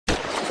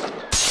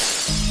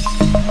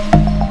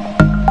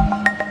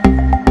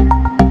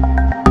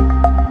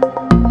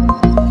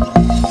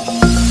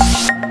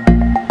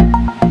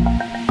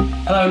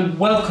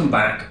Welcome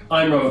back,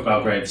 I'm Robert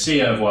Belgrave,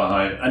 CEO of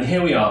Wirehive, and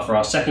here we are for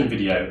our second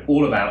video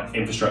all about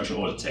infrastructure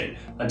auditing.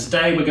 And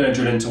today we're going to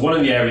drill into one of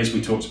the areas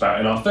we talked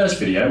about in our first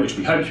video, which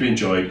we hope you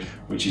enjoyed,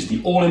 which is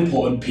the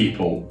all-important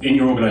people in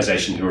your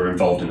organisation who are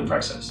involved in the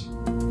process.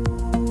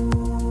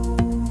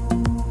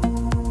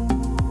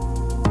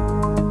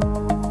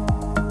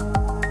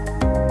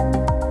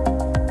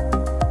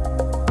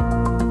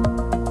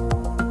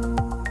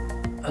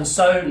 And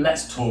so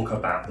let's talk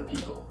about the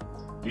people.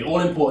 The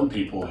all-important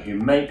people who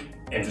make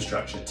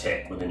infrastructure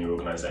tick within your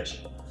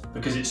organisation.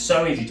 Because it's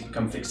so easy to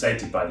become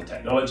fixated by the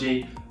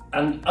technology,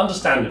 and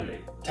understandably,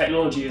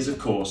 technology is of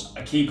course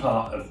a key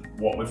part of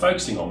what we're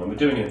focusing on when we're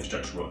doing an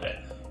infrastructure audit.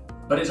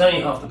 But it's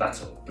only half the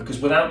battle, because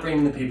without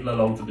bringing the people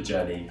along for the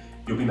journey,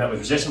 you'll be met with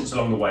resistance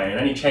along the way, and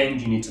any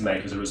change you need to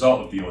make as a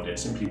result of the audit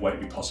simply won't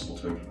be possible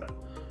to implement.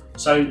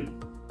 So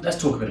let's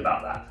talk a bit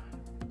about that.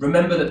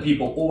 Remember that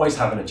people always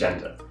have an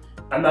agenda.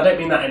 And I don't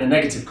mean that in a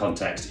negative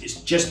context, it's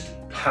just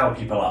how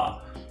people are.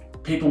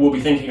 People will be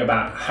thinking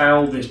about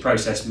how this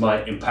process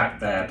might impact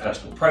their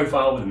personal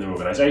profile within their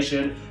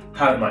organisation,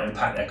 how it might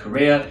impact their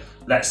career.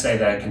 Let's say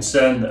they're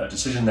concerned that a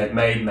decision they've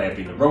made may have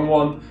been the wrong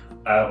one,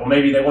 or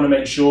maybe they want to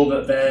make sure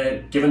that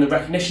they're given the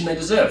recognition they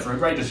deserve for a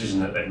great decision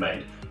that they've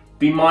made.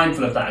 Be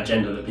mindful of that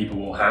agenda that people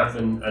will have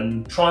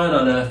and try and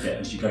unearth it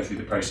as you go through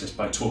the process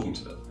by talking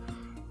to them.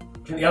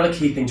 I think the other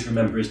key thing to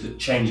remember is that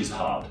change is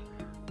hard.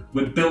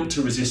 We're built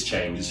to resist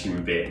change as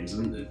human beings,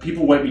 and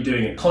people won't be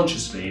doing it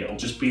consciously. It'll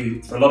just be,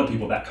 for a lot of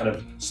people, that kind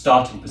of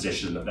starting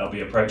position that they'll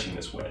be approaching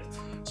this with.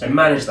 So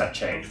manage that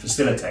change,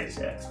 facilitate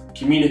it,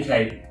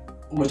 communicate,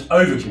 almost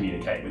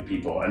over-communicate with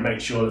people, and make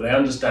sure that they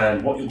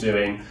understand what you're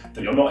doing,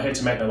 that you're not here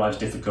to make their lives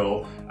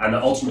difficult, and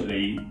that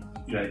ultimately,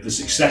 the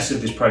success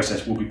of this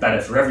process will be better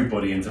for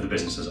everybody and for the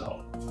business as a whole.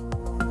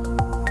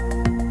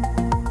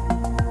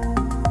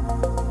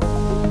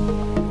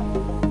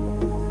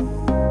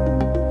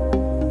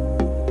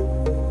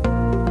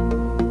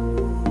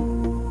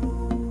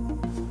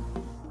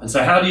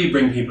 So how do you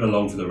bring people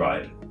along for the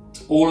ride?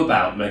 It's all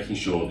about making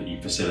sure that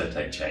you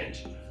facilitate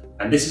change.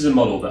 And this is a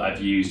model that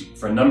I've used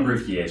for a number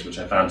of years, which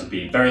I found to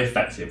be very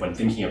effective when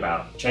thinking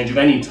about change of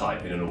any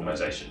type in an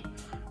organisation.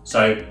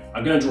 So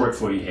I'm going to draw it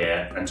for you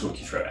here and talk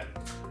you through it.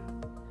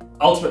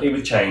 Ultimately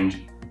with change,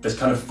 there's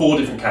kind of 4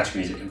 different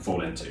categories it can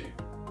fall into.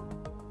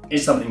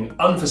 Is something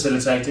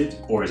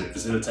unfacilitated, or is it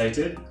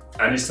facilitated?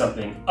 And is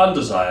something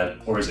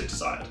undesired, or is it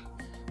desired?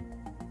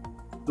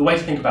 The way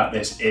to think about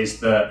this is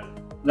that,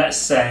 let's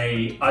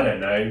say, I don't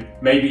know,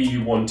 maybe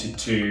you wanted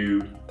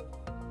to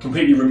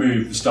completely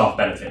remove the staff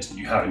benefits that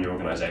you have in your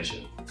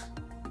organisation.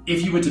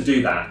 If you were to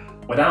do that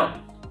without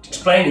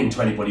explaining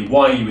to anybody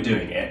why you were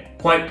doing it,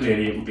 quite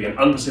clearly it would be an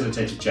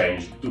unfacilitated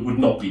change that would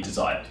not be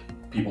desired.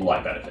 People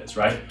like benefits,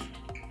 right?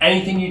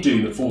 Anything you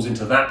do that falls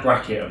into that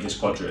bracket of this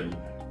quadrant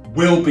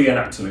will be an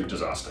absolute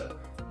disaster.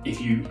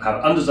 If you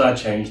have undesired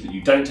change that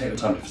you don't take the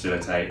time to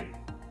facilitate,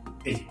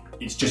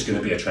 it's just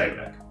going to be a train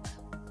wreck.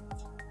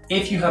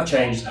 If you have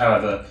changed,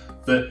 however,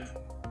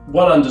 that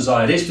one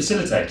undesired is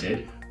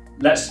facilitated,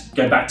 let's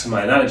go back to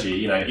my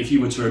analogy, if you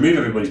were to remove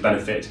everybody's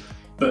benefit,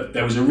 but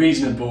there was a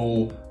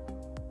reasonable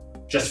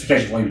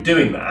justification why you were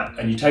doing that,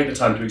 and you take the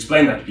time to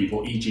explain that to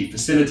people, e.g.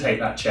 facilitate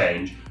that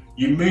change,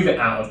 you move it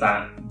out of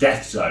that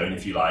death zone,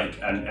 if you like,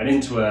 and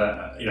into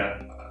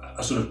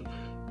a sort of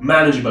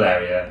manageable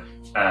area,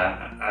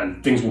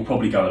 and things will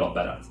probably go a lot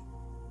better.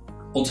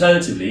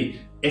 Alternatively,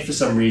 if for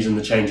some reason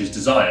the change is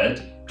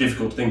desired,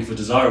 difficult to think of a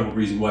desirable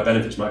reason why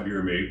benefits might be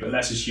removed, but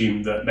let's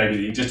assume that maybe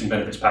the existing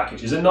benefits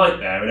package is a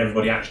nightmare and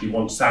everybody actually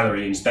wants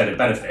salary instead of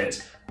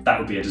benefits. That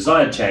would be a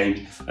desired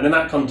change, and in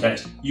that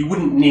context you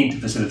wouldn't need to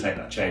facilitate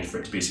that change for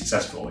it to be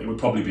successful. It would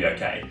probably be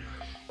okay.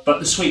 But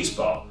the sweet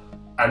spot,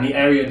 and the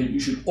area that you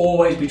should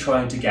always be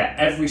trying to get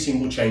every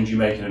single change you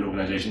make in an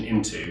organisation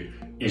into,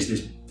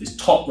 is this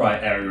top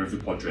right area of the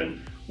quadrant,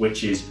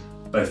 which is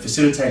both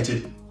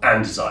facilitated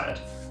and desired.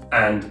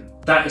 And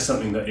that is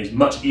something that is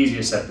much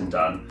easier said than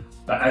done.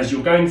 But as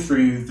you're going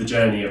through the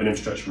journey of an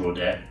infrastructure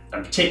audit,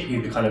 and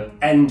particularly the kind of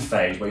end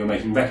phase where you're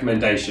making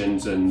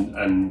recommendations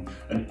and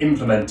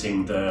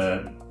implementing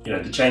the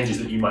changes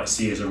that you might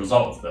see as a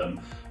result of them,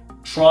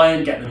 try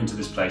and get them into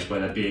this place where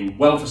they're being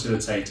well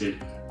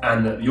facilitated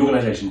and that the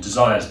organisation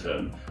desires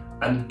them.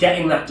 And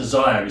getting that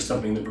desire is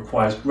something that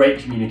requires great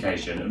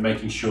communication and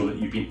making sure that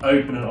you've been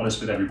open and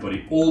honest with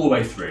everybody all the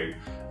way through.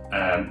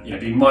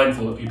 Being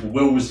mindful that people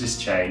will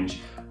resist change,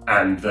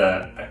 and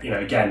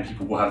again,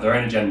 people will have their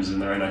own agendas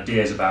and their own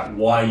ideas about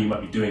why you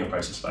might be doing a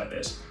process like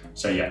this.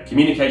 So yeah,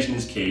 communication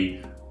is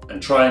key,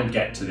 and try and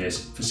get to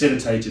this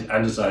facilitated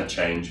and desired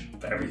change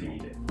for everything you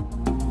do.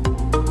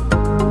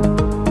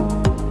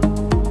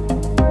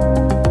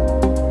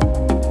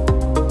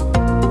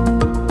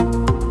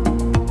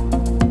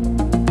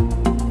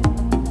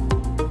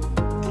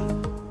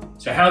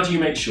 So how do you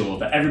make sure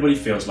that everybody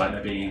feels like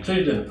they're being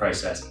included in the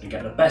process and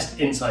get the best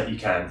insight you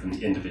can from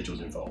the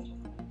individuals involved?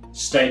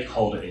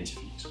 Stakeholder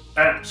interviews,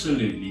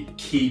 absolutely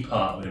key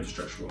part of an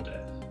infrastructure audit.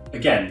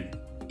 Again,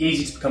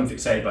 easy to become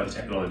fixated by the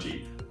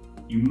technology.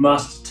 You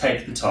must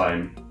take the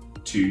time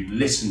to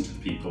listen to the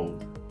people,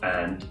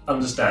 and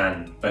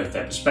understand both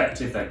their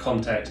perspective, their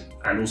context,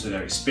 and also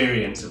their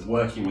experience of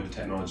working with the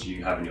technology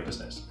you have in your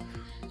business.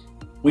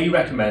 We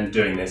recommend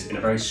doing this in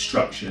a very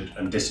structured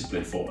and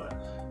disciplined format.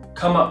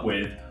 Come up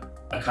with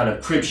a kind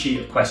of crib sheet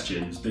of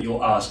questions that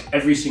you'll ask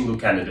every single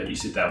candidate you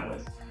sit down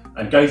with,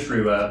 and go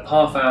through a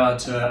half-hour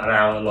to an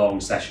hour-long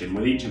session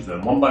with each of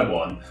them, one by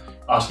one,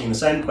 asking the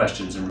same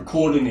questions and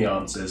recording the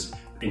answers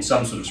in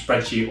some sort of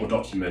spreadsheet or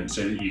document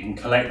so that you can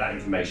collect that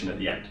information at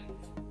the end.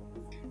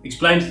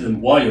 Explain to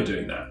them why you're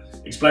doing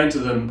that. Explain to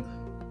them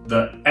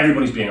that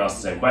everybody's being asked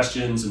the same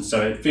questions, and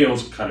so it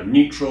feels kind of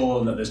neutral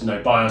and that there's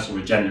no bias or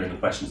agenda in the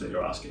questions that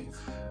you're asking.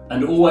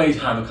 And always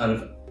have a kind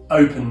of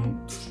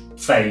open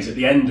phase at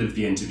the end of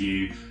the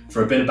interview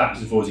for a bit of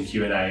backwards and forwards in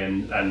Q&A,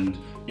 and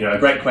you know, a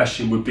great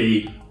question would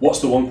be, what's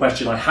the one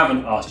question I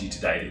haven't asked you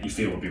today that you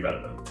feel would be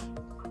relevant?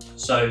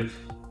 So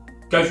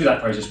go through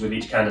that process with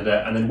each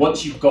candidate, and then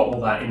once you've got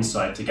all that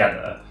insight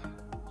together,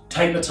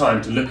 take the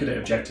time to look at it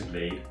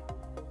objectively,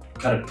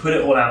 kind of put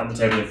it all out on the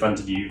table in front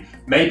of you,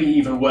 maybe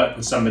even work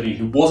with somebody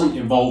who wasn't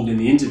involved in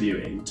the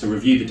interviewing to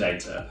review the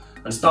data,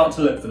 and start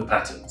to look for the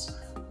patterns.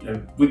 You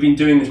know, we've been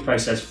doing this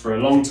process for a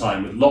long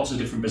time with lots of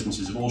different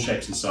businesses of all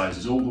shapes and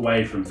sizes, all the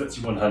way from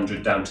FTSE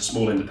 100 down to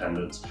small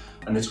independents,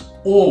 and there's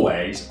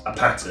always a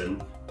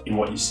pattern in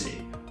what you see.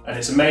 And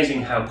it's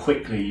amazing how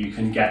quickly you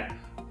can get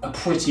a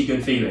pretty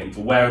good feeling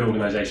for where an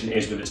organisation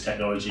is with its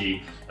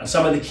technology and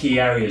some of the key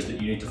areas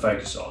that you need to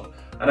focus on.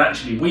 And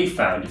actually, we've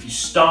found if you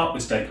start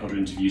with stakeholder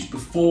interviews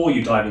before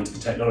you dive into the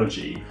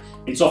technology,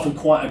 it's often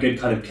quite a good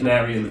kind of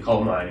canary in the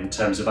coal mine in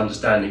terms of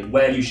understanding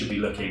where you should be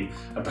looking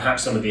and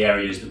perhaps some of the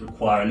areas that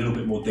require a little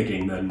bit more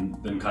digging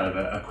than kind of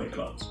a quick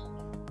glance.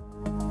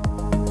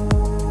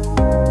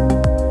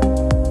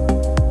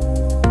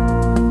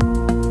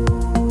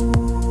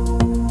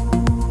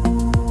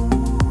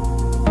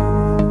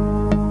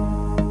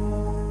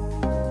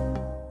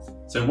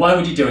 So why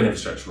would you do an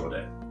infrastructure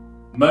audit?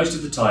 Most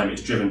of the time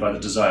it's driven by the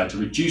desire to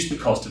reduce the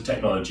cost of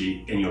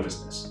technology in your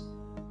business.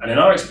 And in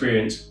our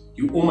experience,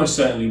 you almost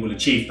certainly will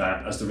achieve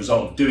that as the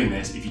result of doing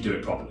this if you do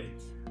it properly.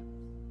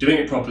 Doing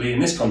it properly in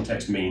this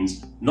context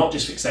means not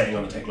just fixating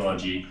on the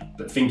technology,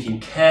 but thinking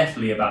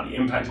carefully about the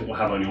impact it will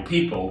have on your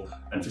people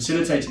and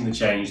facilitating the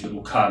change that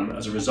will come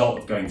as a result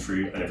of going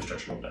through an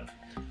infrastructure audit.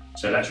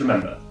 So let's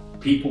remember,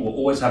 people will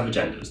always have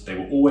agendas. They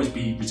will always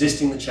be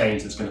resisting the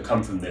change that's going to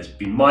come from this.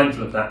 Be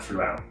mindful of that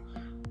throughout.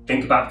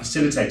 Think about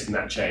facilitating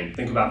that change.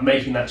 Think about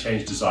making that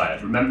change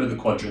desired. Remember the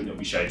quadrant that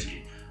we showed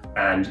you,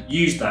 and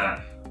use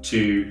that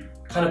to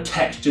kind of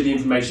texture the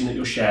information that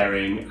you're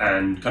sharing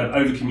and kind of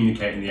over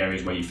communicate in the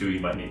areas where you feel you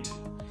might need to.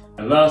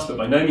 And last but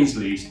by no means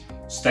least,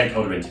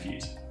 stakeholder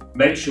interviews.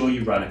 Make sure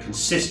you run a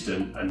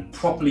consistent and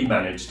properly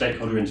managed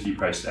stakeholder interview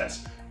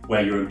process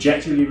where you're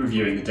objectively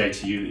reviewing the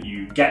data that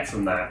you get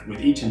from that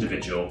with each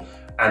individual,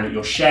 and that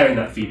you're sharing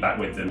that feedback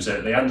with them so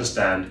that they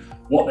understand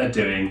what they're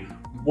doing,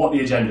 what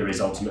the agenda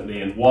is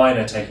ultimately, and why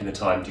they're taking the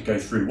time to go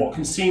through what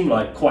can seem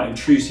like quite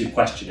intrusive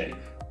questioning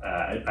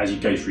as you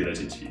go through those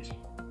interviews.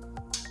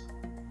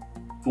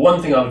 For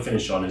one thing I would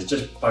finish on is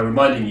just by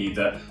reminding you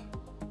that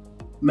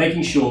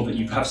making sure that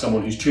you have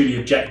someone who's truly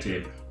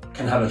objective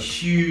can have a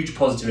huge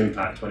positive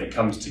impact when it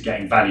comes to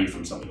getting value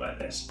from something like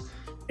this.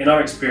 In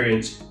our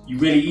experience, you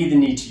really either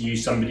need to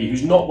use somebody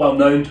who's not well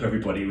known to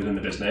everybody within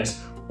the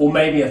business, or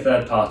maybe a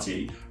third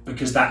party,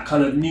 because that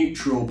kind of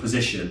neutral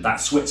position, that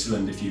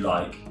Switzerland if you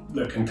like,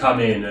 that can come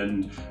in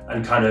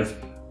and kind of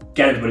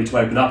get everybody to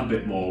open up a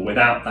bit more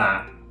without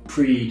that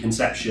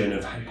preconception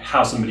of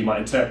how somebody might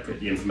interpret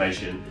the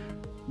information,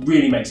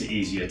 really makes it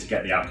easier to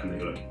get the outcome that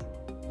you're looking for.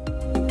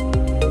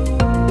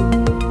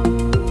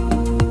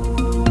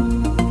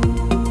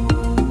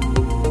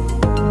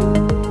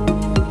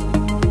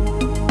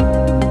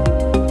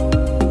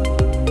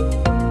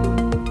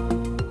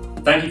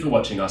 Thank you for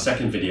watching our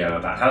second video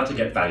about how to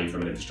get value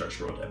from an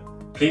infrastructure audit.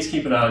 Please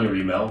keep an eye on your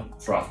email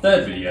for our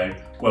third video,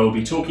 where we'll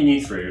be talking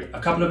you through a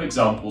couple of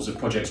examples of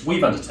projects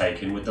we've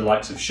undertaken with the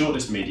likes of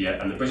Shortlist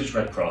Media and the British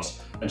Red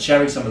Cross, and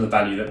sharing some of the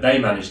value that they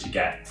managed to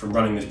get from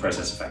running this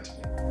process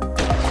effectively.